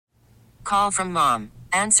Call from mom.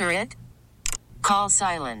 Answer it. Call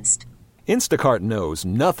silenced. Instacart knows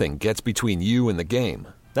nothing gets between you and the game.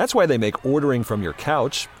 That's why they make ordering from your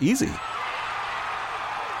couch easy.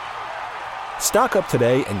 Stock up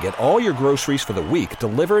today and get all your groceries for the week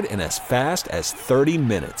delivered in as fast as 30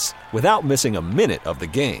 minutes without missing a minute of the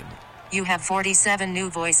game. You have 47 new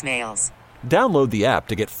voicemails. Download the app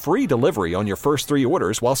to get free delivery on your first 3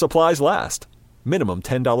 orders while supplies last. Minimum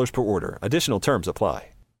 $10 per order. Additional terms apply.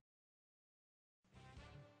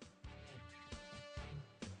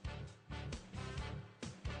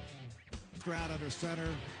 Stroud under center.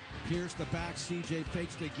 Pierce the back. CJ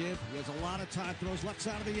fakes the give. He has a lot of time. Throws left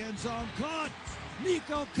side of the end zone. Caught.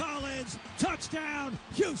 Nico Collins. Touchdown.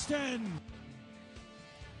 Houston.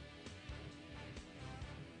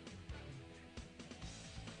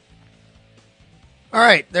 All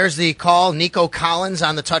right, there's the call. Nico Collins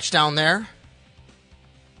on the touchdown there.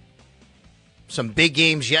 Some big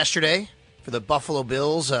games yesterday for the Buffalo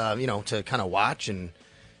Bills, to kind of watch and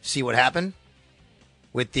see what happened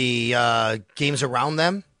with the games around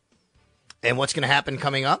them and what's going to happen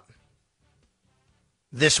coming up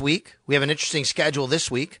this week. We have an interesting schedule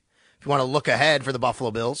this week. If you want to look ahead for the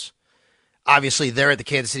Buffalo Bills, obviously they're at the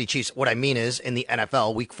Kansas City Chiefs. What I mean is in the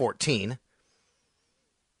NFL, Week 14.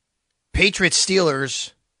 Patriots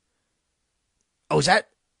Steelers. Is that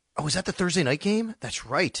the Thursday night game? That's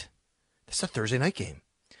right. That's the Thursday night game.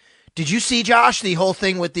 Did you see, Josh, the whole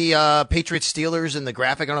thing with the Patriots Steelers and the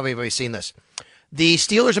graphic? I don't know if anybody's seen this. The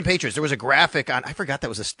Steelers and Patriots, there was a graphic on, I forgot that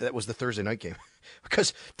was the Thursday night game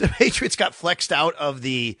because the Patriots got flexed out of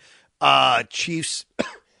the Chiefs,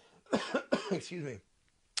 excuse me,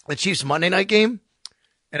 the Chiefs Monday night game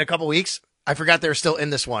in a couple weeks. I forgot they were still in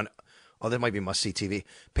this one. Oh, that might be must-see TV.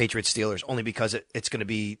 Patriots Steelers, only because it's going to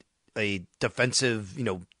be a defensive,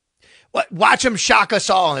 watch them shock us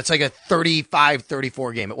all, and it's like a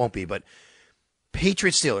 35-34 game. It won't be, but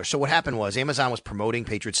Patriots Steelers. So what happened was Amazon was promoting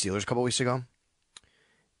Patriots Steelers a couple weeks ago,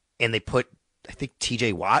 and they put, I think,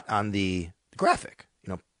 TJ Watt on the graphic,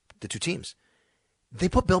 the two teams. They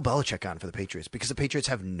put Bill Belichick on for the Patriots because the Patriots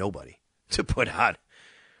have nobody to put on.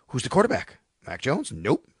 Who's the quarterback? Mac Jones?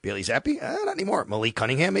 Nope. Bailey Zappi? Not anymore. Malik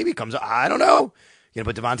Cunningham maybe comes up. I don't know. You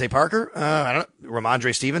gonna put Devontae Parker? I don't know.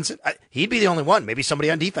 Ramondre Stevenson? He'd be the only one. Maybe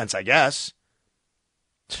somebody on defense, I guess.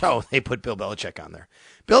 So they put Bill Belichick on there.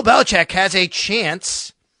 Bill Belichick has a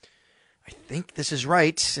chance. I think this is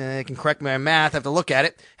right. I can correct my math. I have to look at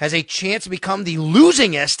it. Has a chance to become the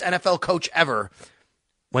losingest NFL coach ever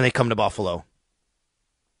when they come to Buffalo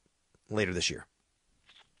later this year.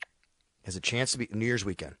 Has a chance to be New Year's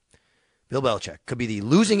weekend. Bill Belichick could be the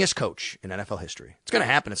losingest coach in NFL history. It's going to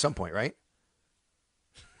happen at some point, right?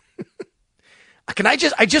 I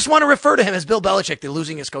just want to refer to him as Bill Belichick, the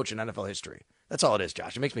losingest coach in NFL history. That's all it is,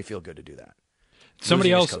 Josh. It makes me feel good to do that.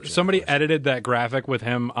 Somebody edited that graphic with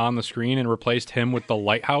him on the screen and replaced him with the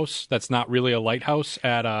lighthouse. That's not really a lighthouse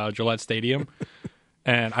at Gillette Stadium.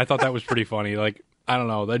 And I thought that was pretty funny. Like, I don't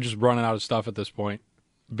know. They're just running out of stuff at this point.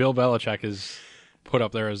 Bill Belichick is put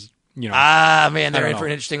up there as, man, they're in for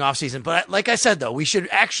an interesting offseason. But like I said, though, we should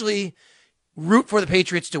actually root for the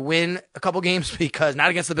Patriots to win a couple games because not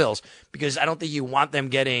against the Bills, because I don't think you want them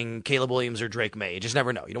getting Caleb Williams or Drake May. You just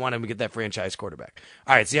never know. You don't want them to get that franchise quarterback.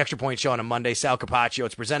 All right, it's the Extra Point Show on a Monday. Sal Capaccio.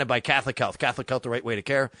 It's presented by Catholic Health. Catholic Health, the right way to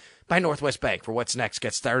care. By Northwest Bank. For what's next,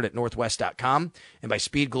 get started at northwest.com. And by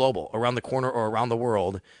Speed Global. Around the corner or around the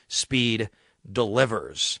world, Speed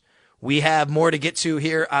delivers. We have more to get to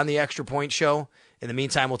here on the Extra Point Show. In the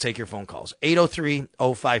meantime, we'll take your phone calls.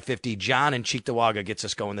 803-0550. John in Cheektowaga gets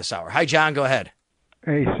us going this hour. Hi, John. Go ahead.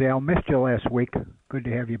 Hey, Sal. Missed you last week. Good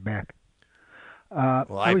to have you back.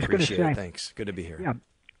 Well, I appreciate it. Thanks. Good to be here. Yeah,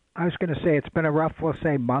 I was going to say it's been a rough, we'll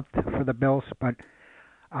say, month for the Bills, but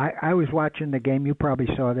I was watching the game. You probably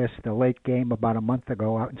saw this, the late game about a month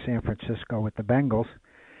ago out in San Francisco with the Bengals,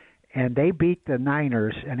 and they beat the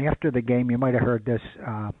Niners. And after the game, you might have heard this,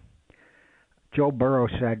 Joe Burrow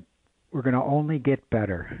said, "We're going to only get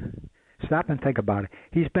better." Stop and think about it.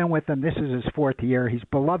 He's been with them. This is his fourth year. He's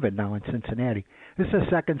beloved now in Cincinnati. This is his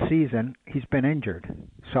second season. He's been injured.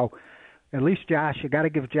 So at least Josh, you got to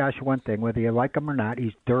give Josh one thing. Whether you like him or not,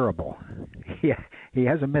 he's durable. He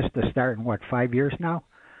hasn't missed a start in, 5 years now?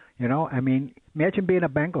 Imagine being a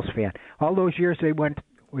Bengals fan. All those years they went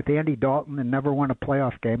with Andy Dalton and never won a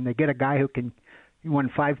playoff game. They get a guy who won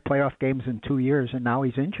 5 playoff games in 2 years, and now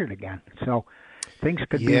he's injured again. So things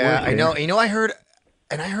could be worse. Yeah, I know. I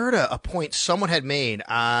heard a point someone had made.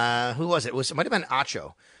 Who was it? It might have been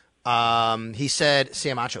Acho. He said,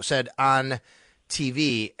 Sam Acho said on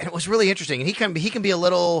TV, and it was really interesting. And he can be a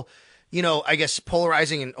little, I guess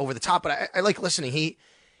polarizing and over the top, but I like listening.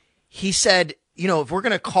 He said if we're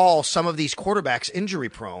going to call some of these quarterbacks injury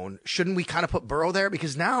prone, shouldn't we kind of put Burrow there?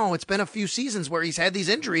 Because now it's been a few seasons where he's had these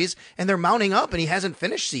injuries and they're mounting up and he hasn't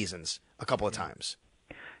finished seasons a couple of times.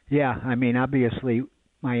 Yeah, I mean, obviously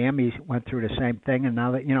Miami went through the same thing, and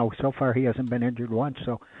now that so far he hasn't been injured once.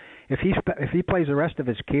 So if he plays the rest of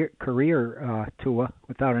his career, Tua,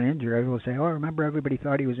 without an injury, everyone will say, "Oh, remember everybody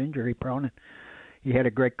thought he was injury prone, and he had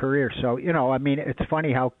a great career." So I mean, it's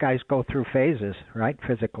funny how guys go through phases, right,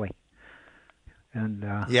 physically. And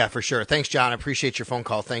yeah, for sure. Thanks, John. I appreciate your phone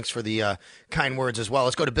call. Thanks for the kind words as well.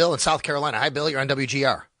 Let's go to Bill in South Carolina. Hi, Bill. You're on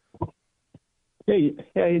WGR. Hey,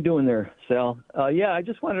 how you doing there, Sal? Yeah, I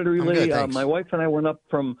just wanted to relay. My wife and I went up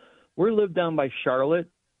we live down by Charlotte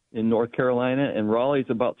in North Carolina, and Raleigh's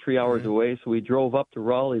about 3 hours away. So we drove up to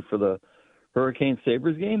Raleigh for the Hurricane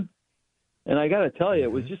Sabres game. And I got to tell you,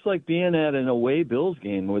 it was just like being at an away Bills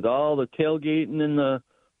game with all the tailgating in the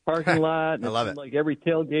parking lot. And I love it. Like every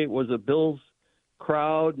tailgate was a Bills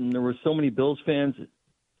crowd, and there were so many Bills fans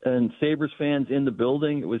and Sabres fans in the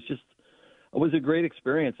building. It was a great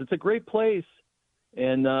experience. It's a great place.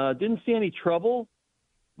 And didn't see any trouble,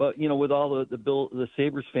 but with all the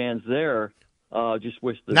Sabres fans there, just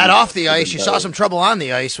wish not off the ice. You saw some trouble on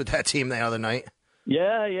the ice with that team the other night.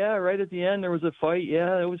 Yeah, right at the end there was a fight.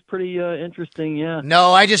 Yeah, it was pretty interesting. Yeah.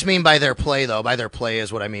 No, I just mean by their play though. By their play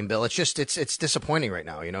is what I mean, Bill. It's just it's disappointing right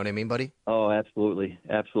now. You know what I mean, buddy? Oh, absolutely.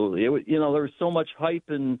 It was, there was so much hype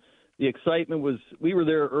and the excitement was. We were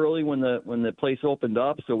there early when the place opened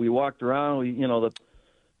up, so we walked around.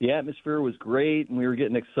 The atmosphere was great, and we were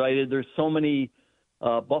getting excited. There's so many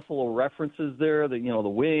Buffalo references there. The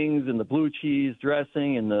wings and the blue cheese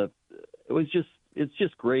dressing, and it's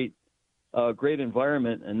just great, great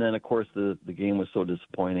environment. And then of course the game was so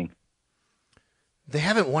disappointing. They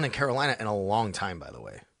haven't won in Carolina in a long time, by the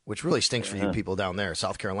way, which really stinks for you people down there,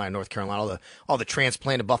 South Carolina, North Carolina, all the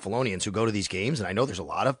transplanted Buffalonians who go to these games, and I know there's a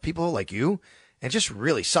lot of people like you. And it just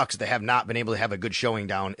really sucks that they have not been able to have a good showing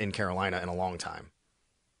down in Carolina in a long time.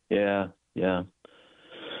 Yeah.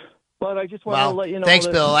 But I just want to let you know. Thanks,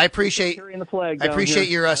 Bill. I appreciate your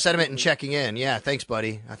your sentiment and checking in. Yeah, thanks,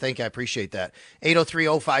 buddy. I appreciate that.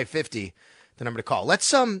 803-0550, the number to call.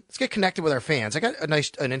 Let's get connected with our fans. I got an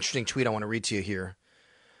interesting tweet I want to read to you here.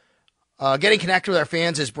 Getting connected with our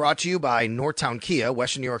fans is brought to you by Northtown Kia,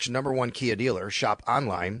 Western New York's #1 Kia dealer. Shop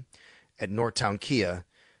online at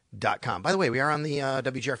northtownkia.com. By the way, we are on the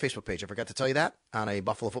WGR Facebook page. I forgot to tell you that on a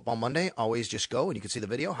Buffalo Football Monday. Always just go and you can see the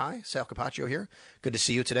video. Hi, Sal Capaccio here. Good to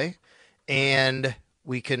see you today. And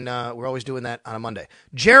we're always doing that on a Monday.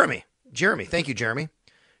 Jeremy, thank you, Jeremy.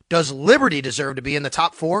 Does Liberty deserve to be in the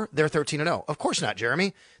top 4? They're 13-0. Of course not,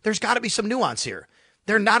 Jeremy. There's got to be some nuance here.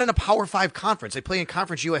 They're not in a Power 5 conference. They play in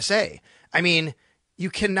Conference USA. I mean, you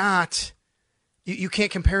cannot. You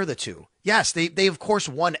can't compare the two. Yes, they of course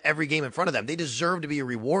won every game in front of them. They deserve to be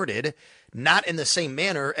rewarded, not in the same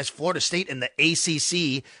manner as Florida State and the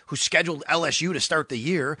ACC, who scheduled LSU to start the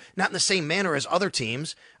year, not in the same manner as other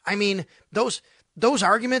teams. I mean, those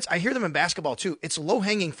arguments, I hear them in basketball too. It's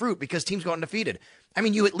low-hanging fruit because teams go undefeated. I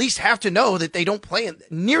mean, you at least have to know that they don't play in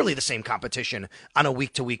nearly the same competition on a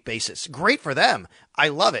week-to-week basis. Great for them. I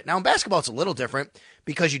love it. Now, in basketball, it's a little different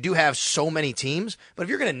because you do have so many teams. But if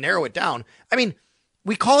you're going to narrow it down, I mean,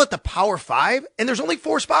 we call it the Power 5, and there's only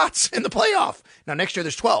 4 spots in the playoff. Now, next year,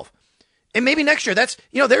 there's 12. And maybe next year,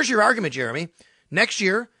 there's your argument, Jeremy. Next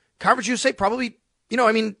year, Conference USA probably,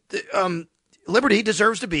 Liberty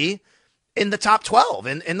deserves to be in the top 12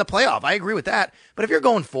 in the playoff. I agree with that. But if you're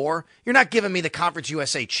going 4, you're not giving me the Conference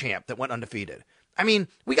USA champ that went undefeated. I mean,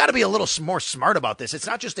 we got to be a little more smart about this. It's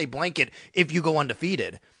not just a blanket if you go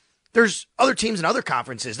undefeated. There's other teams in other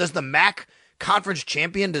conferences. Does the MAC conference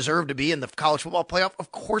champion deserve to be in the college football playoff?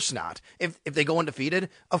 Of course not. If they go undefeated,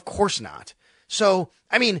 of course not. So,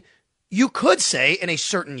 I mean, you could say in a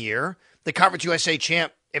certain year, the Conference USA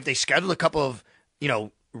champ, if they scheduled a couple of,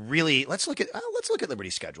 really, let's look at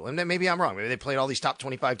Liberty's schedule. And then maybe I'm wrong. Maybe they played all these top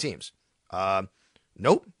 25 teams.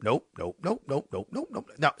 Nope. No,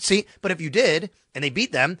 see, but if you did and they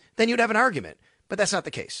beat them, then you'd have an argument. But that's not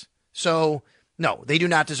the case. So, no, they do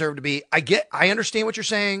not deserve to be. I understand what you're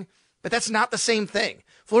saying, but that's not the same thing.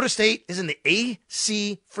 Florida State is in the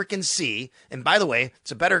ACC. And by the way,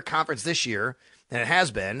 it's a better conference this year than it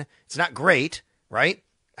has been. It's not great, right?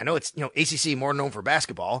 I know it's, ACC more known for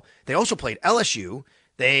basketball. They also played LSU.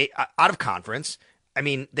 They out of conference. I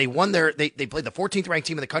mean, they won they played the 14th ranked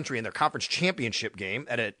team in the country in their conference championship game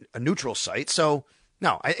at a neutral site. So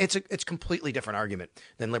no, it's a completely different argument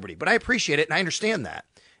than Liberty, but I appreciate it and I understand that.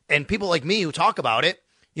 And people like me who talk about it,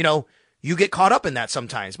 you get caught up in that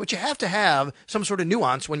sometimes, but you have to have some sort of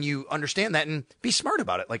nuance when you understand that and be smart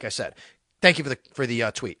about it. Like I said, Thank you for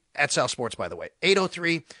the tweet at South Sports, by the way.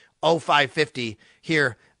 803-0550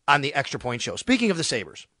 here on the Extra Point Show. Speaking of the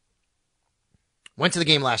Sabres, went to the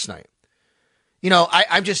game last night. You know,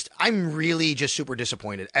 I'm really just super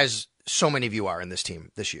disappointed, as so many of you are in this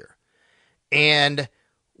team this year. And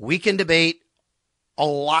we can debate a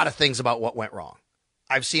lot of things about what went wrong.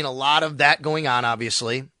 I've seen a lot of that going on,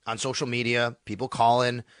 obviously, on social media. People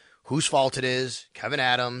calling whose fault it is, Kevin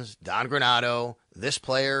Adams, Don Granato, this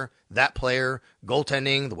player, that player,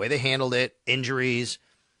 goaltending, the way they handled it, injuries.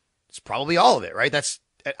 It's probably all of it, right?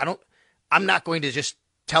 I'm not going to just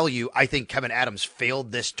tell you I think Kevin Adams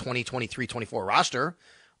failed this 2023-24 roster,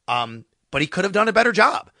 but he could have done a better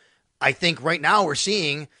job. I think right now we're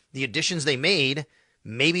seeing the additions they made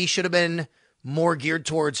maybe should have been more geared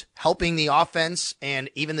towards helping the offense and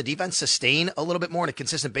even the defense sustain a little bit more on a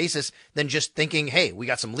consistent basis than just thinking, hey, we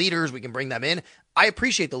got some leaders, we can bring them in. I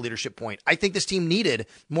appreciate the leadership point. I think this team needed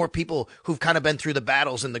more people who've kind of been through the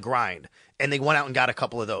battles and the grind, and they went out and got a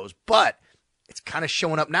couple of those. But it's kind of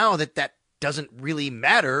showing up now that doesn't really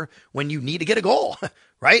matter when you need to get a goal,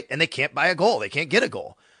 right? And they can't buy a goal. They can't get a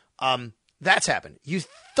goal. That's happened. You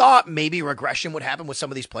thought maybe regression would happen with some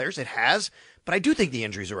of these players. It has, but I do think the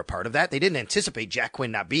injuries are a part of that. They didn't anticipate Jack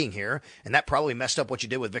Quinn not being here, and that probably messed up what you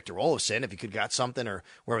did with Victor Olofsson, if you could have got something or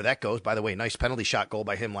wherever that goes. By the way, nice penalty shot goal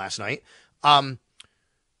by him last night. The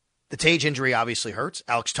Tage injury obviously hurts.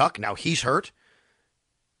 Alex Tuch, now he's hurt.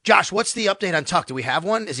 Josh, what's the update on Tuch? Do we have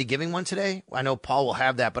one? Is he giving one today? I know Paul will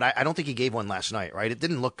have that, but I don't think he gave one last night, right? It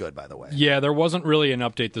didn't look good, by the way. Yeah, there wasn't really an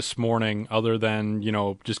update this morning other than,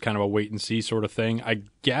 just kind of a wait and see sort of thing. I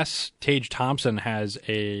guess Tage Thompson has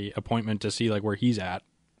a appointment to see like where he's at.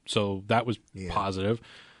 So that was positive.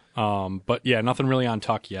 But yeah, nothing really on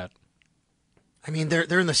Tuch yet. I mean,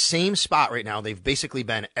 they're in the same spot right now. They've basically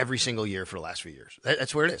been every single year for the last few years.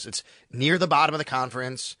 That's where it is. It's near the bottom of the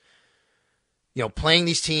conference. Playing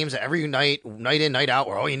these teams every night in, night out,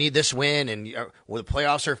 where, you need this win, and the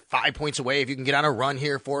playoffs are 5 points away. If you can get on a run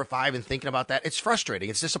here, 4 or 5, and thinking about that, it's frustrating.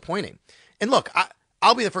 It's disappointing. And look,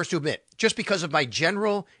 I'll be the first to admit, just because of my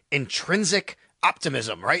general intrinsic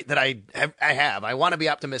optimism, right, that I have. I want to be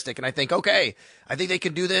optimistic, and I think, okay, I think they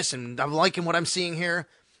can do this, and I'm liking what I'm seeing here.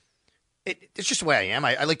 It's just the way I am.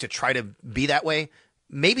 I like to try to be that way.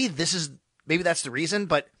 Maybe that's the reason,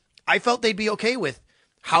 but I felt they'd be okay with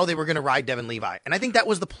how they were going to ride Devin Levi. And I think that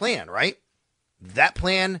was the plan, right? That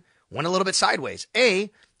plan went a little bit sideways.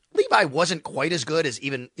 Levi wasn't quite as good as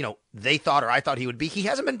even, they thought or I thought he would be. He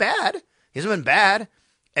hasn't been bad. He hasn't been bad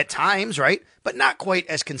at times, right? But not quite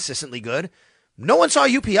as consistently good. No one saw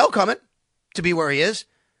UPL coming to be where he is.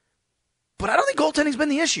 But I don't think goaltending's been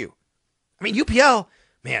the issue. I mean, UPL,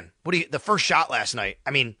 man, the first shot last night,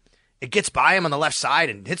 I mean, it gets by him on the left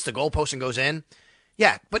side and hits the goalpost and goes in.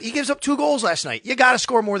 Yeah, but he gives up 2 goals last night. You got to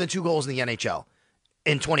score more than 2 goals in the NHL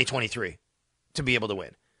in 2023 to be able to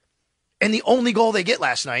win. And the only goal they get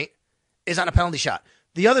last night is on a penalty shot.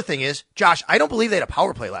 The other thing is, Josh, I don't believe they had a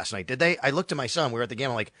power play last night, did they? I looked at my son. We were at the game.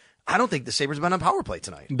 I'm like, I don't think the Sabres have been on power play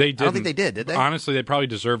tonight. They didn't. I don't think they did they? Honestly, they probably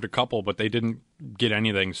deserved a couple, but they didn't get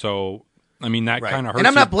anything. So, I mean, that kind of hurts. And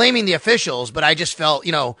I'm not blaming the officials, but I just felt,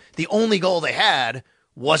 the only goal they had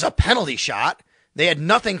was a penalty shot. They had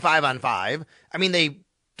nothing 5-on-5. I mean,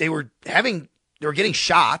 they were getting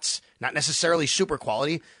shots, not necessarily super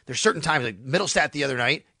quality. There's certain times, like Middlestat the other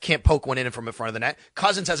night, can't poke one in from in front of the net.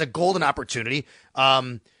 Cousins has a golden opportunity.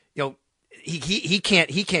 He can't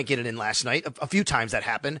get it in last night. A few times that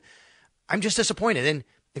happened. I'm just disappointed. And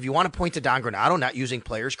if you want to point to Don Granato not using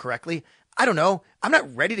players correctly, I don't know. I'm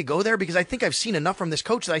not ready to go there because I think I've seen enough from this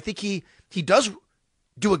coach that I think he does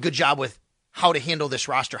do a good job with how to handle this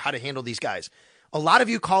roster, how to handle these guys. A lot of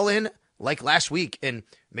you call in like last week, and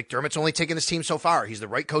McDermott's only taken this team so far. He's the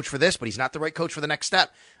right coach for this, but he's not the right coach for the next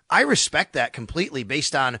step. I respect that completely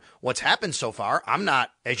based on what's happened so far. I'm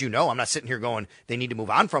not, as you know, I'm not sitting here going, they need to move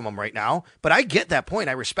on from him right now, but I get that point.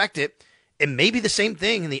 I respect it. And maybe the same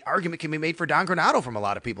thing, and the argument can be made for Don Granato from a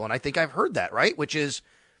lot of people, and I think I've heard that, right? Which is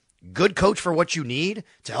good coach for what you need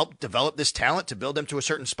to help develop this talent, to build them to a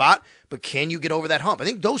certain spot, but can you get over that hump? I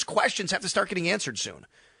think those questions have to start getting answered soon.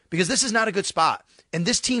 Because this is not a good spot. And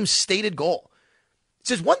this team's stated goal. It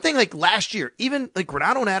says one thing like last year, even like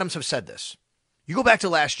Granato and Adams have said this. You go back to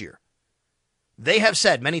last year. They have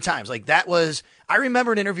said many times, like that was, I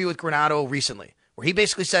remember an interview with Granato recently where he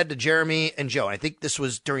basically said to Jeremy and Joe, and I think this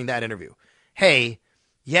was during that interview, hey,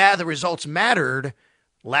 yeah, the results mattered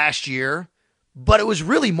last year, but it was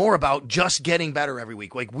really more about just getting better every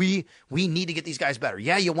week. Like we need to get these guys better.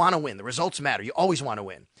 Yeah, you want to win. The results matter. You always want to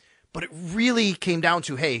win. But it really came down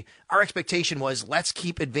to, hey, our expectation was let's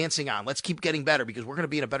keep advancing on. Let's keep getting better because we're going to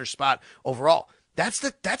be in a better spot overall.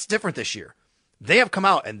 That's different this year. They have come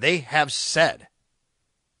out and they have said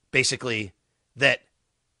basically that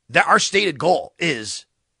our stated goal is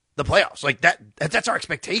the playoffs. Like that's our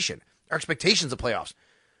expectation. Our expectations of playoffs.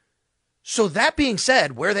 So that being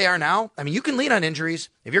said, where they are now, I mean, you can lean on injuries.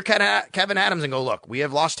 If you're Kevin Adams and go, look, we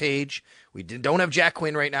have lost Tage. We don't have Jack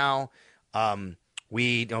Quinn right now.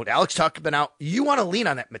 Alex Tuck been out. You want to lean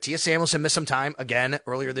on that. Matthias Samuelsson missed some time again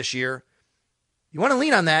earlier this year. You want to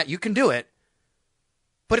lean on that. You can do it.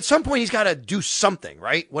 But at some point, he's got to do something,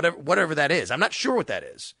 right? Whatever that is. I'm not sure what that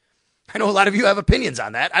is. I know a lot of you have opinions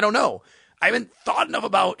on that. I don't know. I haven't thought enough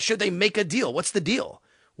about, should they make a deal? What's the deal?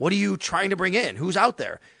 What are you trying to bring in? Who's out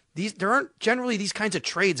there? There aren't generally these kinds of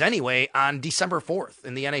trades anyway on December 4th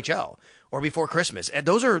in the NHL or before Christmas. And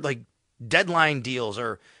those are like deadline deals,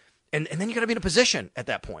 and then you got to be in a position at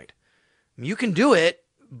that point. I mean, you can do it,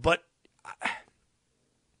 but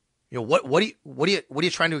what are you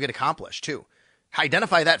trying to get accomplished too?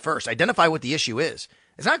 Identify that first. Identify what the issue is.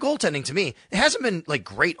 It's not goaltending to me. It hasn't been like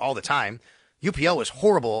great all the time. UPL was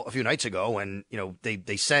horrible a few nights ago when,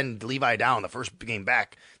 they send Levi down the first game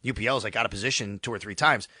back. UPL's like out of position 2 or 3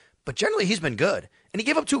 times, but generally he's been good. And he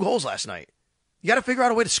gave up 2 goals last night. You got to figure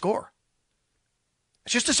out a way to score.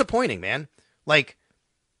 It's just disappointing, man. Like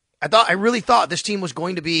I really thought this team was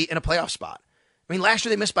going to be in a playoff spot. I mean, last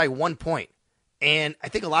year they missed by 1 point. And I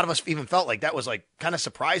think a lot of us even felt like that was like kind of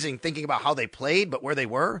surprising thinking about how they played, but where they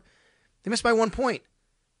were, they missed by 1 point.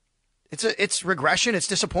 It's regression. It's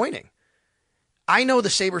disappointing. I know the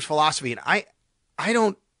Sabres philosophy, and I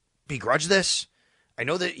don't begrudge this. I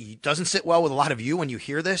know that it doesn't sit well with a lot of you when you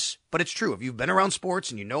hear this, but it's true. If you've been around sports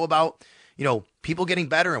and you know about, people getting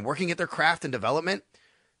better and working at their craft and development,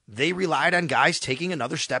 they relied on guys taking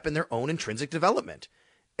another step in their own intrinsic development.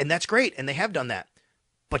 And that's great, and they have done that.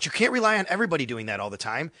 But you can't rely on everybody doing that all the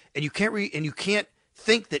time, and you can't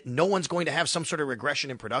think that no one's going to have some sort of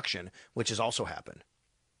regression in production, which has also happened.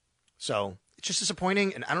 So it's just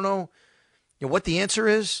disappointing, and I don't know what the answer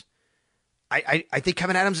is. I think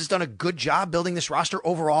Kevin Adams has done a good job building this roster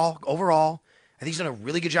overall. I think he's done a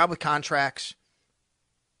really good job with contracts.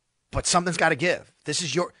 But something's got to give.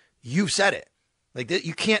 You've said it. Like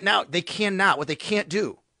you can't now. They cannot. What they can't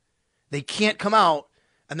do, they can't come out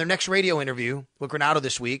in their next radio interview with Granato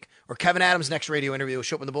this week, or Kevin Adams' next radio interview with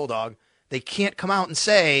Schopp and the Bulldog. They can't come out and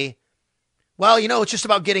say, well, it's just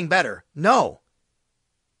about getting better. No.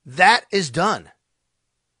 That is done.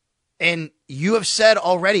 And you have said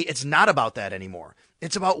already it's not about that anymore.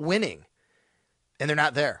 It's about winning. And they're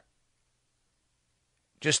not there.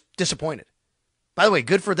 Just disappointed. By the way,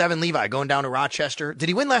 good for Devin Levi going down to Rochester. Did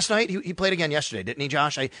he win last night? He played again yesterday, didn't he,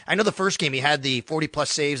 Josh? I know the first game he had the 40-plus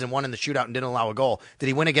saves and won in the shootout and didn't allow a goal. Did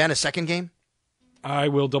he win again a second game? I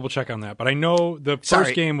will double check on that, but I know the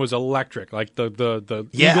first game was electric. Like the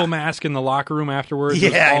eagle mask in the locker room afterwards.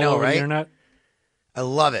 Yeah, all I know, over right? the internet. I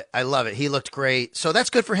love it. He looked great. So that's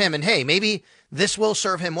good for him. And hey, maybe this will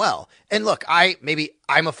serve him well. And look, I'm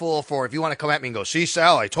a fool for, if you want to come at me and go, see,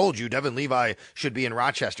 Sal, I told you Devin Levi should be in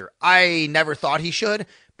Rochester. I never thought he should.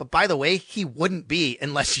 But by the way, he wouldn't be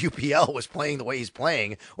unless UPL was playing the way he's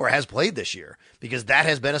playing or has played this year, because that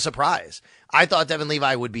has been a surprise. I thought Devin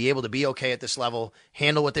Levi would be able to be okay at this level,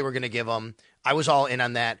 handle what they were going to give him. I was all in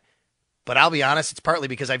on that. But I'll be honest, it's partly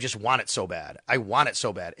because I just want it so bad. I want it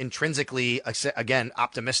so bad. Intrinsically, again,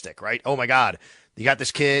 optimistic, right? Oh, my God, you got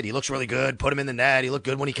this kid. He looks really good. Put him in the net. He looked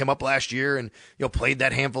good when he came up last year and played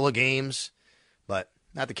that handful of games. But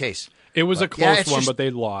not the case. It was a close one, but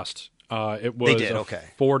they lost. It was a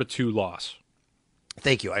 4-2 loss.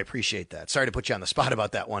 Thank you. I appreciate that. Sorry to put you on the spot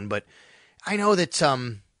about that one, but I know that, I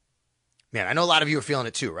know a lot of you are feeling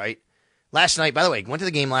it too, right? Last night, by the way, went to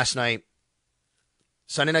the game last night.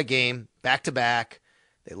 Sunday night game, back-to-back.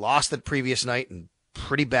 They lost the previous night and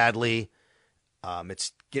pretty badly.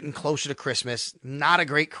 It's getting closer to Christmas. Not a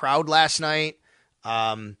great crowd last night.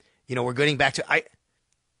 We're getting back to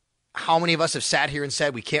how many of us have sat here and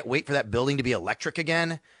said we can't wait for that building to be electric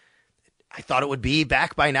again? I thought it would be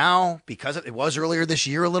back by now because it was earlier this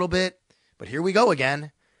year a little bit. But here we go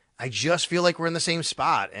again. I just feel like we're in the same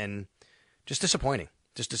spot, and just disappointing.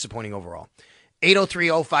 Just disappointing overall.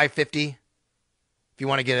 803-0550. If you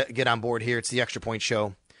want to get on board here, it's the Extra Point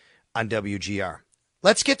Show on WGR.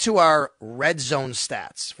 Let's get to our red zone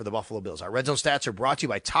stats for the Buffalo Bills. Our red zone stats are brought to you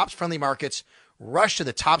by Tops Friendly Markets. Rush to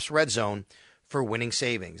the Tops Red Zone for winning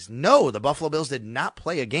savings. No, the Buffalo Bills did not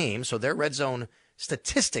play a game, so their red zone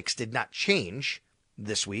statistics did not change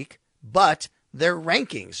this week, but their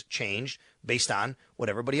rankings changed based on what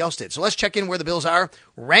everybody else did. So let's check in where the Bills are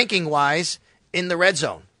ranking-wise in the red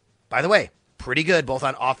zone. By the way, pretty good both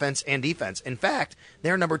on offense and defense. In fact,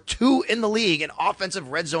 they're number 2 in the league in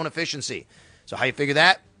offensive red zone efficiency. So how you figure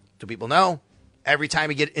that? So people know, every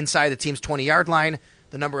time you get inside the team's 20-yard line,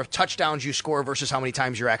 the number of touchdowns you score versus how many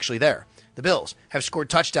times you're actually there. The Bills have scored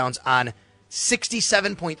touchdowns on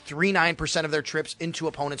 67.39% of their trips into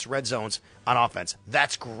opponents' red zones on offense.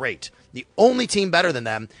 That's great. The only team better than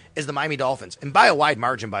them is the Miami Dolphins. And by a wide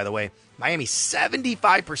margin, by the way, Miami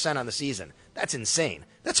 75% on the season. That's insane.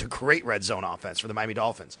 That's a great red zone offense for the Miami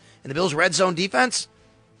Dolphins. And the Bills' red zone defense,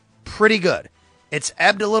 pretty good. It's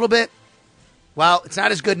ebbed a little bit. Well, it's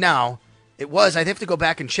not as good now. It was. I'd have to go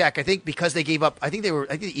back and check. I think because they gave up, I think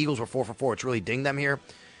the Eagles were 4 for 4. It's really dinged them here.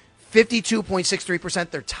 52.63%.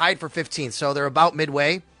 They're tied for 15th. So they're about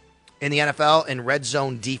midway in the NFL in red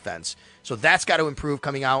zone defense. So that's got to improve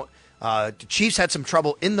coming out. The Chiefs had some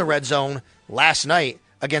trouble in the red zone last night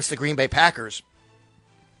against the Green Bay Packers.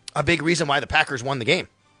 A big reason why the Packers won the game,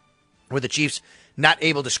 with the Chiefs not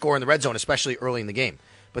able to score in the red zone, especially early in the game.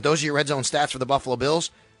 But those are your red zone stats for the Buffalo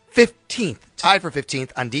Bills. 15th, tied for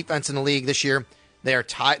 15th on defense in the league this year. They are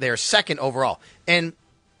tied. They are second overall. And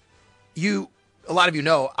a lot of you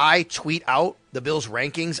know, I tweet out the Bills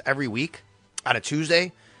rankings every week on a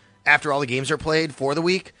Tuesday after all the games are played for the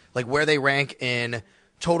week, like where they rank in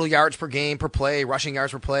total yards per game per play, rushing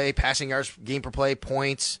yards per play, passing yards game per play,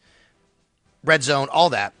 points, red zone, all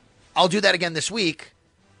that. I'll do that again this week.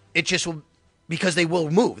 It just will, because they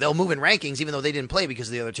will move. They'll move in rankings even though they didn't play because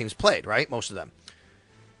the other teams played, right? Most of them.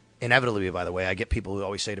 Inevitably, by the way, I get people who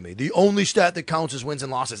always say to me, the only stat that counts is wins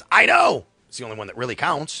and losses. I know! It's the only one that really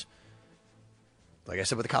counts. Like I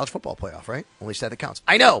said with the college football playoff, right? Only stat that counts.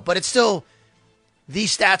 I know, but it's still,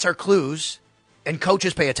 these stats are clues, and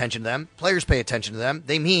coaches pay attention to them. Players pay attention to them.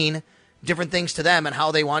 They mean different things to them and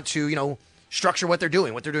how they want to, structure what they're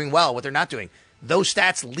doing well, what they're not doing. Those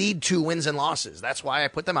stats lead to wins and losses. That's why I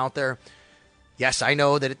put them out there. Yes, I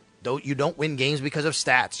know that you don't win games because of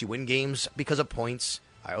stats. You win games because of points.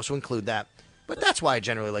 I also include that. But that's why I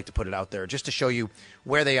generally like to put it out there, just to show you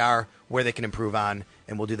where they are, where they can improve on,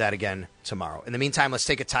 and we'll do that again tomorrow. In the meantime, let's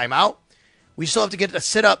take a timeout. We still have to get a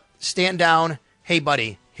sit-up, stand down, hey,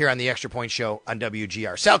 buddy, here on the Extra Point Show on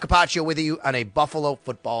WGR. Sal Capaccio with you on a Buffalo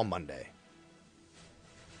Football Monday.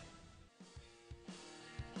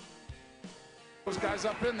 Those guys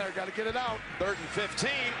up in there, got to get it out. 3rd and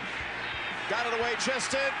 15. Got it away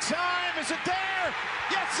just in time. Is it there?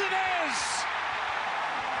 Yes, it is.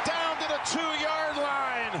 Down to the 2-yard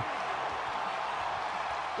line.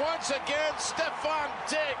 Once again, Stephon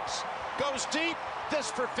Diggs goes deep. This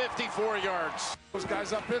for 54 yards. Those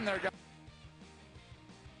guys up in there.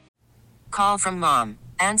 Call from mom.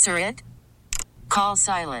 Answer it. Call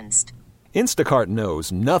silenced. Instacart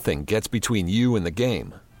knows nothing gets between you and the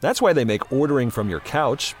game. That's why they make ordering from your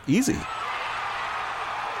couch easy.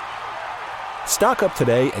 Stock up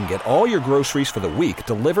today and get all your groceries for the week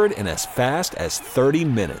delivered in as fast as 30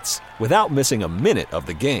 minutes without missing a minute of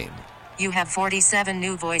the game. You have 47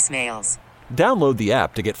 new voicemails. Download the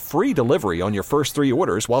app to get free delivery on your first 3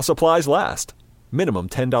 orders while supplies last. Minimum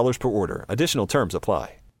 $10 per order. Additional terms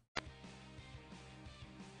apply.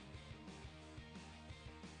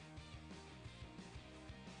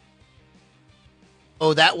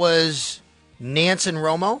 Oh, that was Nance and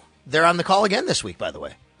Romo. They're on the call again this week, by the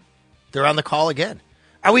way. They're on the call again.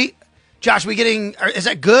 Are we, Josh, is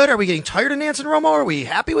that good? Are we getting tired of Nance and Romo? Are we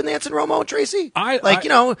happy with Nance and Romo, Tracy? I like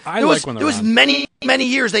when there was many, many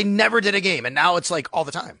years they never did a game, and now it's like all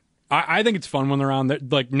the time. I think it's fun when they're on.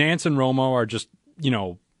 Like Nance and Romo are just,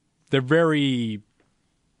 they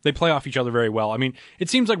play off each other very well. I mean, it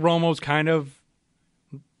seems like Romo's kind of,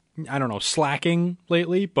 slacking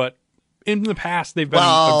lately, but in the past they've been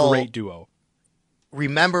a great duo.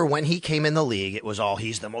 Remember when he came in the league, it was all,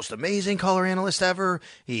 he's the most amazing color analyst ever.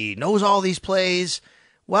 He knows all these plays.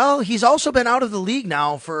 Well, he's also been out of the league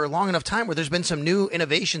now for a long enough time where there's been some new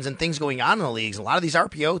innovations and things going on in the leagues. A lot of these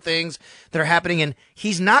RPO things that are happening, and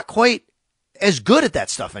he's not quite as good at that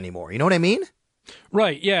stuff anymore. You know what I mean?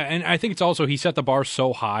 Right, yeah. And I think it's also he set the bar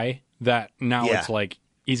so high that now it's like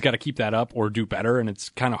he's got to keep that up or do better, and it's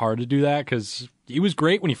kind of hard to do that because he was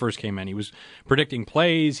great when he first came in. He was predicting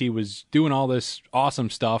plays. He was doing all this awesome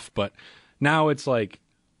stuff, but now it's like,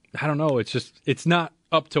 I don't know. It's not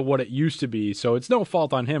up to what it used to be. So it's no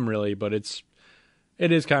fault on him really, but it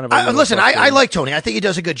is kind of. Listen, I like Tony. I think he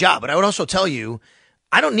does a good job, but I would also tell you,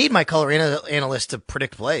 I don't need my color analyst to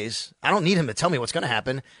predict plays. I don't need him to tell me what's going to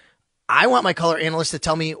happen. I want my color analyst to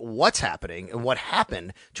tell me what's happening and what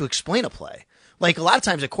happened to explain a play. Like a lot of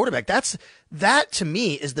times a quarterback, that to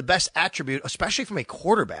me is the best attribute, especially from a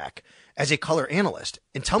quarterback as a color analyst.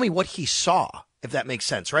 And tell me what he saw, if that makes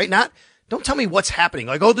sense, right? Don't tell me what's happening.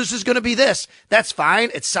 Like, oh, this is going to be this. That's fine.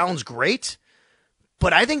 It sounds great.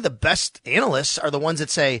 But I think the best analysts are the ones that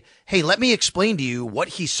say, hey, let me explain to you what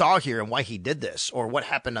he saw here and why he did this or what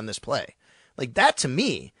happened on this play. Like that to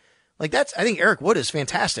me, I think Eric Wood is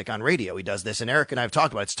fantastic on radio. He does this. And Eric and I have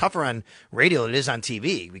talked about it. It's tougher on radio than it is on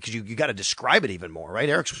TV because you got to describe it even more, right?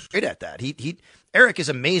 Eric's great at that. Eric is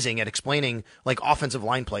amazing at explaining like offensive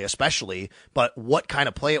line play, especially, but what kind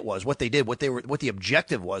of play it was, what they did, what the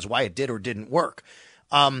objective was, why it did or didn't work.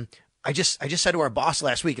 I just said to our boss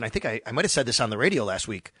last week, and I think I might have said this on the radio last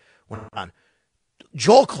week when on.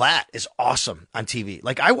 Joel Klatt is awesome on TV.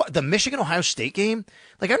 Like the Michigan-Ohio State game,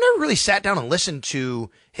 like I've never really sat down and listened to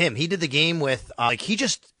him. He did the game with, he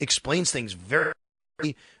just explains things very,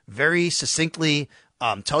 very succinctly,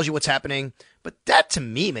 tells you what's happening. But that to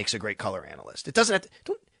me makes a great color analyst. It doesn't have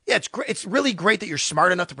to, it's great. It's really great that you're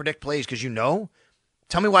smart enough to predict plays because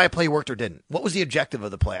tell me why a play worked or didn't. What was the objective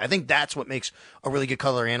of the play? I think that's what makes a really good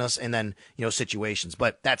color analyst, and then, situations.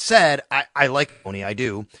 But that said, I like Tony. I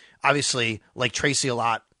do. Obviously, like Tracy a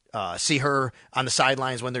lot. See her on the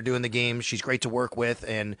sidelines when they're doing the games. She's great to work with,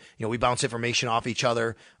 and we bounce information off each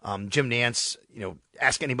other. Jim Nance,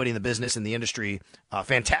 ask anybody in the business, in the industry.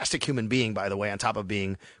 Fantastic human being, by the way, on top of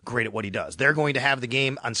being great at what he does. They're going to have the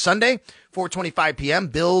game on Sunday, 4:25 p.m.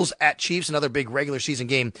 Bills at Chiefs, another big regular season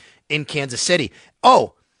game in Kansas City.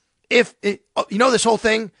 Oh, this whole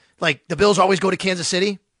thing, like the Bills always go to Kansas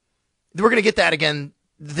City. We're going to get that again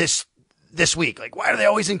this week. Like, why are they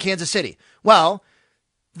always in Kansas City? Well,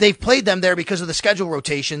 they've played them there because of the schedule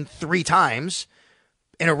rotation 3 times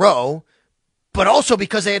in a row, but also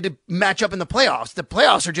because they had to match up in the playoffs. The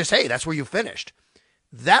playoffs are just, hey, that's where you finished.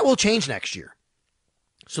 That will change next year.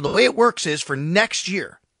 So the way it works is for next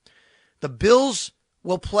year, the Bills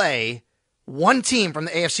will play one team from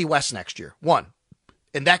the AFC West next year. One.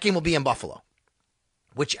 And that game will be in Buffalo.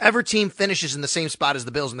 Whichever team finishes in the same spot as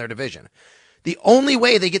the Bills in their division. The only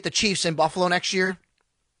way they get the Chiefs in Buffalo next year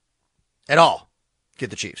at all, get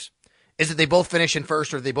the Chiefs, is that they both finish in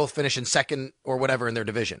first or they both finish in second or whatever in their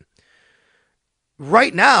division.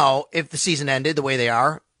 Right now, if the season ended the way they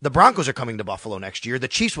are, the Broncos are coming to Buffalo next year. The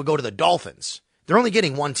Chiefs will go to the Dolphins. They're only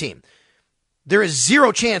getting one team. There is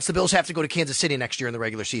zero chance the Bills have to go to Kansas City next year in the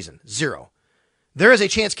regular season. Zero. There is a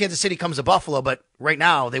chance Kansas City comes to Buffalo, but right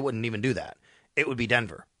now they wouldn't even do that. It would be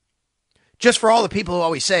Denver. Just for all the people who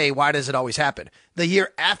always say, why does it always happen? The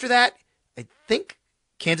year after that, I think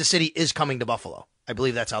Kansas City is coming to Buffalo. I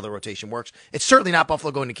believe that's how the rotation works. It's certainly not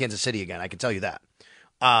Buffalo going to Kansas City again. I can tell you that.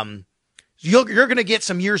 You're going to get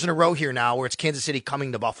some years in a row here now where it's Kansas City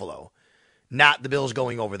coming to Buffalo, not the Bills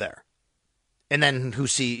going over there. And then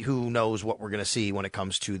who knows what we're going to see when it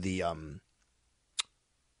comes to the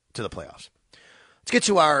playoffs. Let's get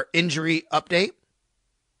to our injury update.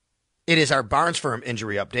 It is our Barnes Firm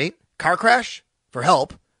injury update. Car crash? For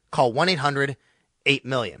help, call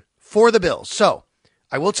 1-800-8-million for the Bills. So,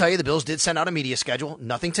 I will tell you the Bills did send out a media schedule.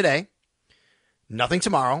 Nothing today. Nothing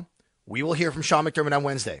tomorrow. We will hear from Sean McDermott on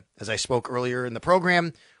Wednesday. As I spoke earlier in the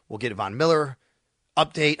program, we'll get a Von Miller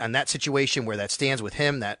update on that situation, where that stands with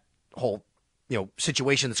him, that whole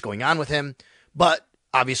situation that's going on with him. But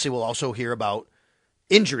obviously we'll also hear about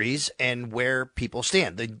injuries and where people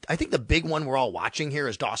stand. I think the big one we're all watching here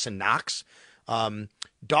is Dawson Knox.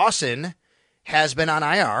 Dawson has been on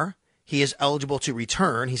IR. He is eligible to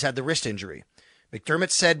return. He's had the wrist injury.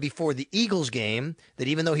 McDermott said before the Eagles game that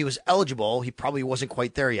even though he was eligible, he probably wasn't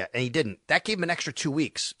quite there yet, and he didn't. That gave him an extra 2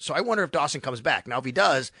 weeks. So I wonder if Dawson comes back. Now, if he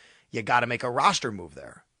does, you got to make a roster move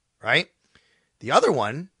there, right? The other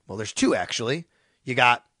one, well, there's 2 actually. You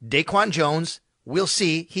got Daquan Jones. We'll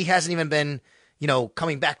see. He hasn't even been,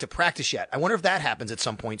 coming back to practice yet. I wonder if that happens at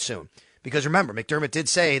some point soon. Because remember, McDermott did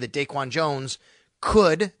say that Daquan Jones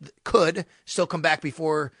could still come back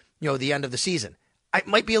before, the end of the season. It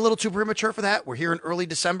might be a little too premature for that. We're here in early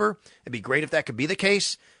December. It'd be great if that could be the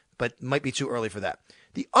case, but it might be too early for that.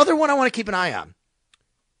 The other one I want to keep an eye on,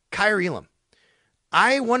 Kaiir Elam.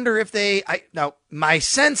 I wonder if now my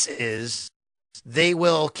sense is they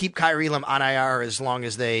will keep Kaiir Elam on IR as long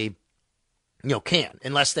as they, can,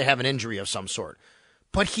 unless they have an injury of some sort.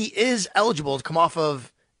 But he is eligible to come off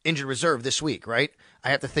of injured reserve this week, right?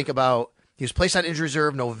 I have to think about, he was placed on injured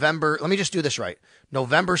reserve November. Let me just do this right.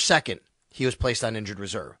 November 2nd. He was placed on injured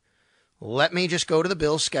reserve. Let me just go to the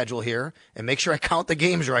Bills' schedule here and make sure I count the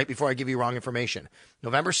games right before I give you wrong information.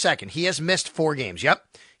 November 2nd, he has missed 4 games. Yep.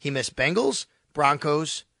 He missed Bengals,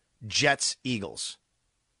 Broncos, Jets, Eagles.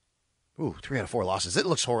 Ooh, 3 out of 4 losses. It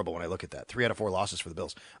looks horrible when I look at that. 3 out of 4 losses for the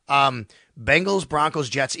Bills. Bengals, Broncos,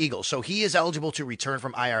 Jets, Eagles. So he is eligible to return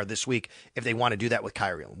from IR this week if they want to do that with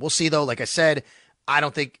Kaiir Elam. We'll see, though. Like I said, I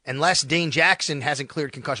don't think, unless Dane Jackson hasn't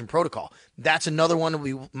cleared concussion protocol. That's another one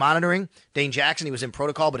we'll be monitoring. Dane Jackson, he was in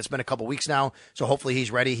protocol, but it's been a couple weeks now, so hopefully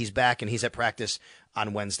he's ready. He's back, and he's at practice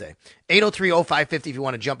on Wednesday. 803-0550 if you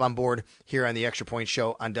want to jump on board here on the Extra Point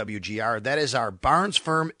Show on WGR. That is our Barnes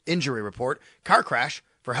Firm Injury Report. Car crash.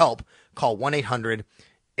 For help, call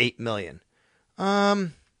 1-800-8-million. All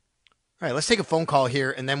right, let's take a phone call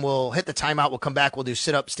here, and then we'll hit the timeout. We'll come back. We'll do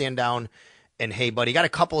sit up, stand down, and hey, buddy. Got a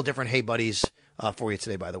couple of different hey, buddies for you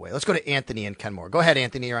today, by the way. Let's go to Anthony in Kenmore. Go ahead,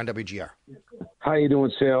 Anthony. You're on WGR. How you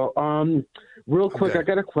doing, Sal? Real quick, I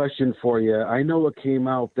got a question for you. I know it came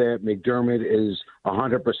out that McDermott is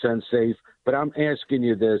 100% safe, but I'm asking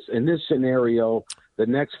you this. In this scenario, the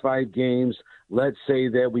next 5 games, let's say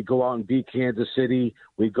that we go out and beat Kansas City,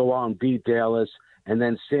 we go out and beat Dallas, and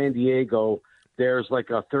then San Diego, there's like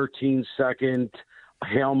a 13-second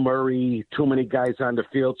Hail Murray, too many guys on the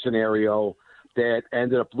field scenario that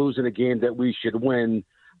ended up losing a game that we should win.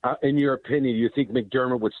 In your opinion, do you think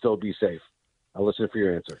McDermott would still be safe? I'll listen for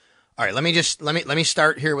your answer. All right, let me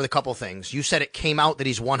start here with a couple things. You said it came out that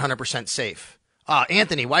he's 100% safe.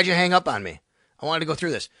 Anthony, why'd you hang up on me? I wanted to go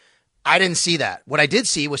through this. I didn't see that. What I did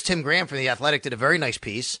see was Tim Graham from The Athletic did a very nice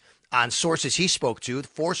piece on sources he spoke to,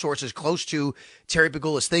 4 sources close to Terry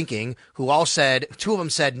Pegula's thinking, who all said, 2 of them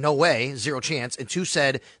said, no way, 0 chance, and 2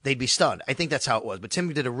 said they'd be stunned. I think that's how it was. But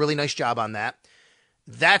Tim did a really nice job on that.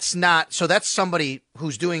 That's somebody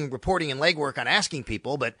who's doing reporting and legwork on asking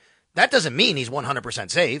people, but that doesn't mean he's 100%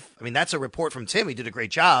 safe. I mean, that's a report from Tim. He did a great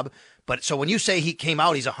job. But so when you say he came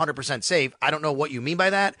out, he's 100% safe, I don't know what you mean by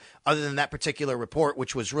that, other than that particular report,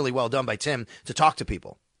 which was really well done by Tim to talk to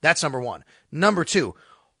people. That's number 1. Number 2,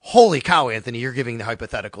 holy cow, Anthony, you're giving the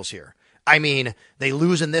hypotheticals here. I mean, they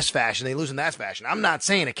lose in this fashion, they lose in that fashion. I'm not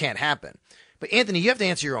saying it can't happen. But Anthony, you have to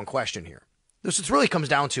answer your own question here. This what it really comes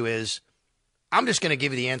down to is, I'm just going to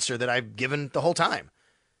give you the answer that I've given the whole time.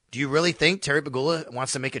 Do you really think Terry Pegula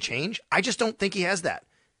wants to make a change? I just don't think he has that.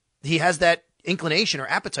 He has that inclination or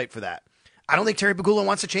appetite for that. I don't think Terry Pegula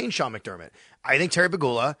wants to change Sean McDermott. I think Terry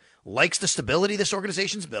Pegula likes the stability this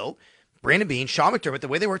organization's built. Brandon Beane, Sean McDermott, the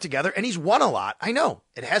way they work together, and he's won a lot. I know.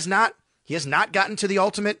 He has not gotten to the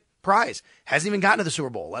ultimate prize. Hasn't even gotten to the Super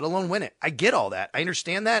Bowl, let alone win it. I get all that. I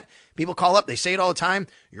understand that. People call up, they say it all the time.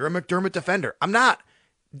 You're a McDermott defender. I'm not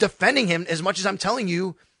defending him as much as I'm telling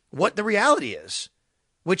you what the reality is.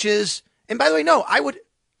 Which is, and by the way, no, I would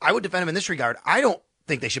defend him in this regard. I don't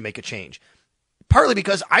think they should make a change. Partly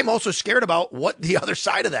because I'm also scared about what the other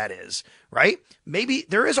side of that is, right? Maybe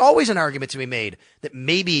there is always an argument to be made that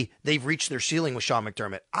maybe they've reached their ceiling with Sean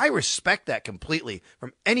McDermott. I respect that completely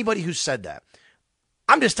from anybody who's said that.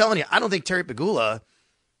 I'm just telling you, I don't think Terry Pegula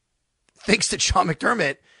thinks that Sean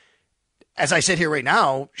McDermott, as I sit here right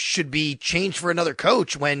now, should be changed for another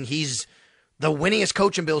coach when he's the winningest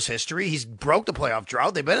coach in Bills history. He's broke the playoff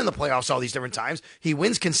drought. They've been in the playoffs all these different times. He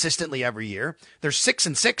wins consistently every year. They're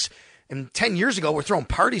 6-6. And 10 years ago, we're throwing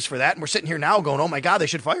parties for that. And we're sitting here now going, oh my God, they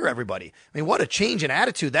should fire everybody. I mean, what a change in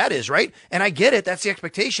attitude that is, right? And I get it. That's the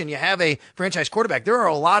expectation. You have a franchise quarterback. There are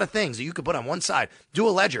a lot of things that you could put on one side. Do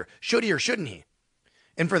a ledger. Should he or shouldn't he?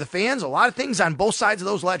 And for the fans, a lot of things on both sides of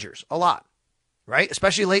those ledgers. A lot, right?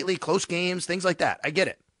 Especially lately, close games, things like that. I get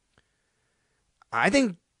it. I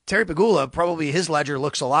think Terry Pegula, probably his ledger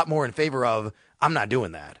looks a lot more in favor of, I'm not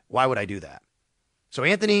doing that. Why would I do that? So,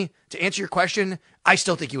 Anthony, to answer your question, I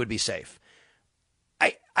still think he would be safe.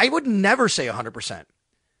 I would never say 100%.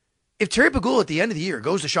 If Terry Pegula at the end of the year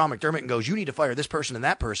goes to Sean McDermott and goes, you need to fire this person and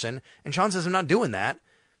that person, and Sean says, I'm not doing that,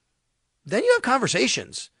 then you have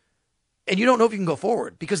conversations. And you don't know if you can go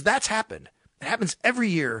forward, because that's happened. It happens every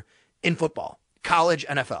year in football, college,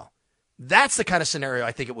 NFL. That's the kind of scenario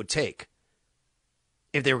I think it would take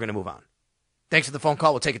if they were going to move on. Thanks for the phone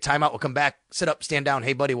call. We'll take a timeout. We'll come back. Sit up, stand down.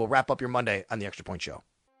 Hey, buddy, we'll wrap up your Monday on the Extra Point Show.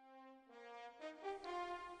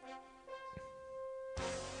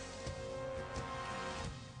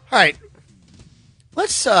 All right.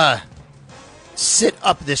 Let's sit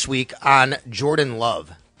up this week on Jordan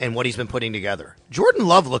Love and what he's been putting together. Jordan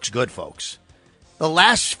Love looks good, folks. The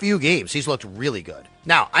last few games, he's looked really good.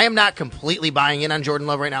 Now, I am not completely buying in on Jordan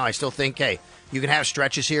Love right now. I still think, hey, you can have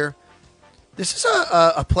stretches here. This is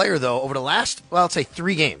a player, though, over the last, well, let's say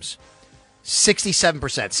 3 games. 67%,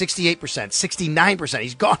 68%, 69%.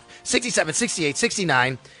 He's gone 67, 68,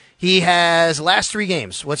 69. He has last 3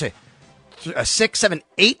 games, let's say 6, 7,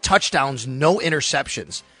 8 touchdowns, no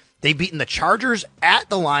interceptions. They've beaten the Chargers, at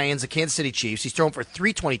the Lions, the Kansas City Chiefs. He's thrown for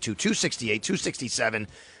 322, 268, 267.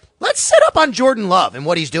 Let's set up on Jordan Love and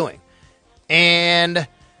what he's doing. And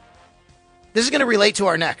this is going to relate to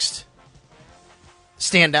our next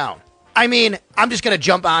stand down. I mean, I'm just going to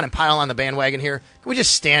jump on and pile on the bandwagon here. Can we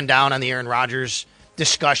just stand down on the Aaron Rodgers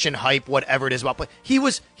discussion, hype, whatever it is about play.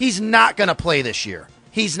 He's not going to play this year.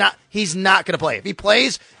 He's not going to play. If he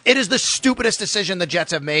plays, it is the stupidest decision the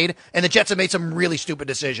Jets have made, and the Jets have made some really stupid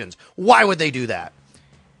decisions. Why would they do that?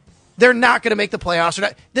 They're not going to make the playoffs.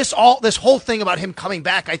 This whole thing about him coming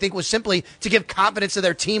back, I think, was simply to give confidence to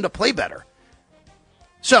their team to play better.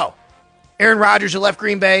 So, Aaron Rodgers, who left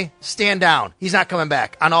Green Bay, stand down. He's not coming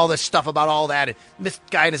back on all this stuff about all that. And this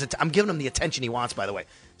guy, I'm giving him the attention he wants, by the way.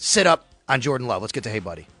 Sit up on Jordan Love. Let's get to Hey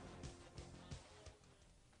Buddy.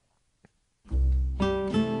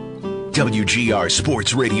 WGR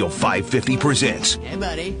Sports Radio 550 presents. Hey,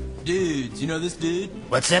 buddy. Dudes, you know this dude?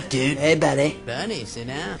 What's up, dude? Hey, buddy. Buddy, sit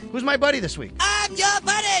down. Who's my buddy this week? I'm your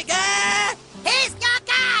buddy, guy. He's your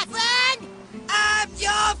guy, friend. I'm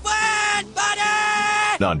your friend,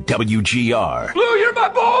 buddy. On WGR. Blue, you're my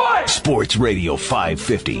boy. Sports Radio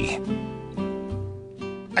 550.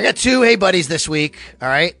 I got two Hey Buddies this week, all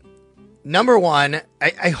right? Number one,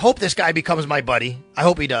 I hope this guy becomes my buddy. I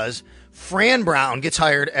hope he does. Fran Brown gets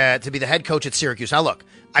hired to be the head coach at Syracuse. Now, look,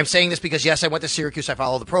 I'm saying this because, yes, I went to Syracuse. I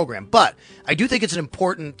follow the program. But I do think it's an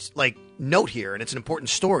important note here, and it's an important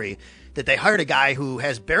story that they hired a guy who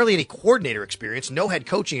has barely any coordinator experience, no head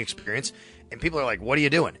coaching experience, and people are like, what are you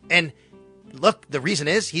doing? And look, the reason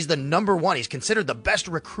is he's the number one. He's considered the best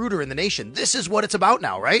recruiter in the nation. This is what it's about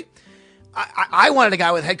now, right? I wanted a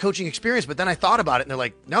guy with head coaching experience, but then I thought about it, and they're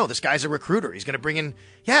like, no, this guy's a recruiter. He's going to bring in,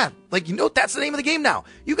 that's the name of the game now.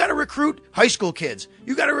 You got to recruit high school kids.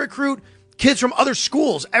 You got to recruit kids from other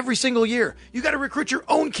schools every single year. You got to recruit your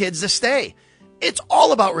own kids to stay. It's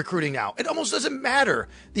all about recruiting now. It almost doesn't matter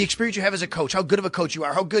the experience you have as a coach, how good of a coach you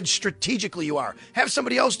are, how good strategically you are. Have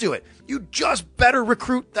somebody else do it. You just better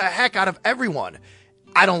recruit the heck out of everyone.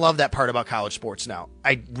 I don't love that part about college sports now.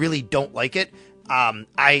 I really don't like it.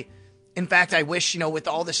 In fact, I wish, with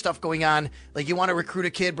all this stuff going on, you want to recruit a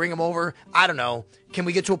kid, bring him over. I don't know. Can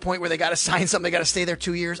we get to a point where they got to sign something? They got to stay there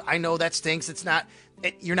 2 years. I know that stinks. It's not,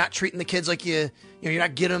 you're not treating the kids like you're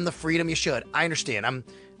not giving them the freedom you should. I understand.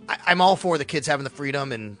 I'm all for the kids having the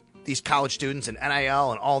freedom and these college students and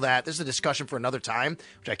NIL and all that. This is a discussion for another time,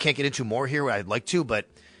 which I can't get into more here. I'd like to, but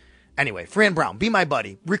anyway, Fran Brown, be my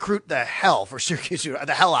buddy. Recruit the hell for Syracuse,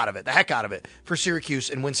 the hell out of it, the heck out of it for Syracuse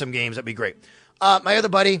and win some games. That'd be great. My other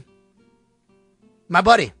buddy. My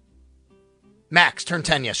buddy, Max, turned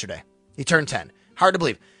 10 yesterday. He turned 10. Hard to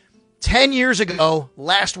believe. 10 years ago,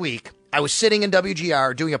 last week, I was sitting in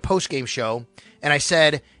WGR doing a post-game show, and I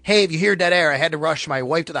said, hey, if you hear dead air, I had to rush my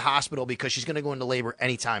wife to the hospital because she's going to go into labor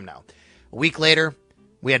anytime now. A week later,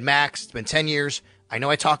 we had Max. It's been 10 years. I know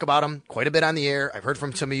I talk about him quite a bit on the air. I've heard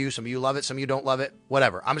from some of you. Some of you love it. Some of you don't love it.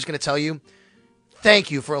 Whatever. I'm just going to tell you, thank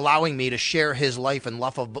you for allowing me to share his life and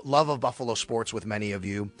love of Buffalo sports with many of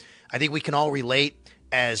you. I think we can all relate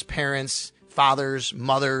as parents, fathers,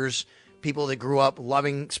 mothers, people that grew up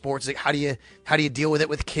loving sports. How do you deal with it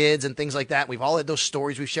with kids and things like that? We've all had those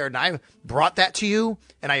stories we've shared, and I brought that to you,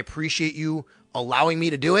 and I appreciate you allowing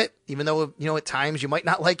me to do it, even though, at times you might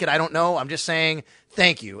not like it. I don't know. I'm just saying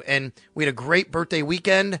thank you. And we had a great birthday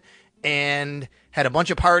weekend and had a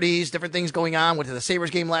bunch of parties, different things going on. Went to the Sabres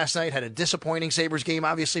game last night, had a disappointing Sabres game,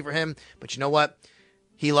 obviously, for him. But you know what?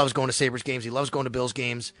 He loves going to Sabres games. He loves going to Bills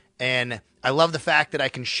games. And I love the fact that I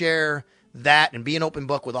can share that and be an open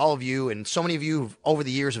book with all of you. And so many of you over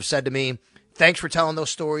the years have said to me, thanks for telling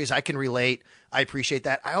those stories. I can relate. I appreciate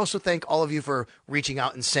that. I also thank all of you for reaching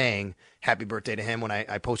out and saying happy birthday to him when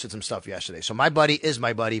I posted some stuff yesterday. So my buddy is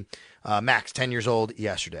my buddy, Max, 10 years old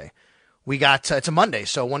yesterday. We got, it's a Monday,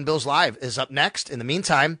 so One Bills Live is up next. In the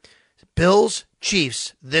meantime, Bills,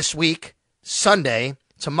 Chiefs this week, Sunday.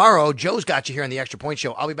 Tomorrow, Joe's got you here on the Extra Point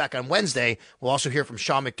Show. I'll be back on Wednesday. We'll also hear from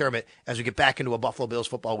Sean McDermott as we get back into a Buffalo Bills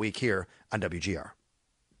football week here on WGR.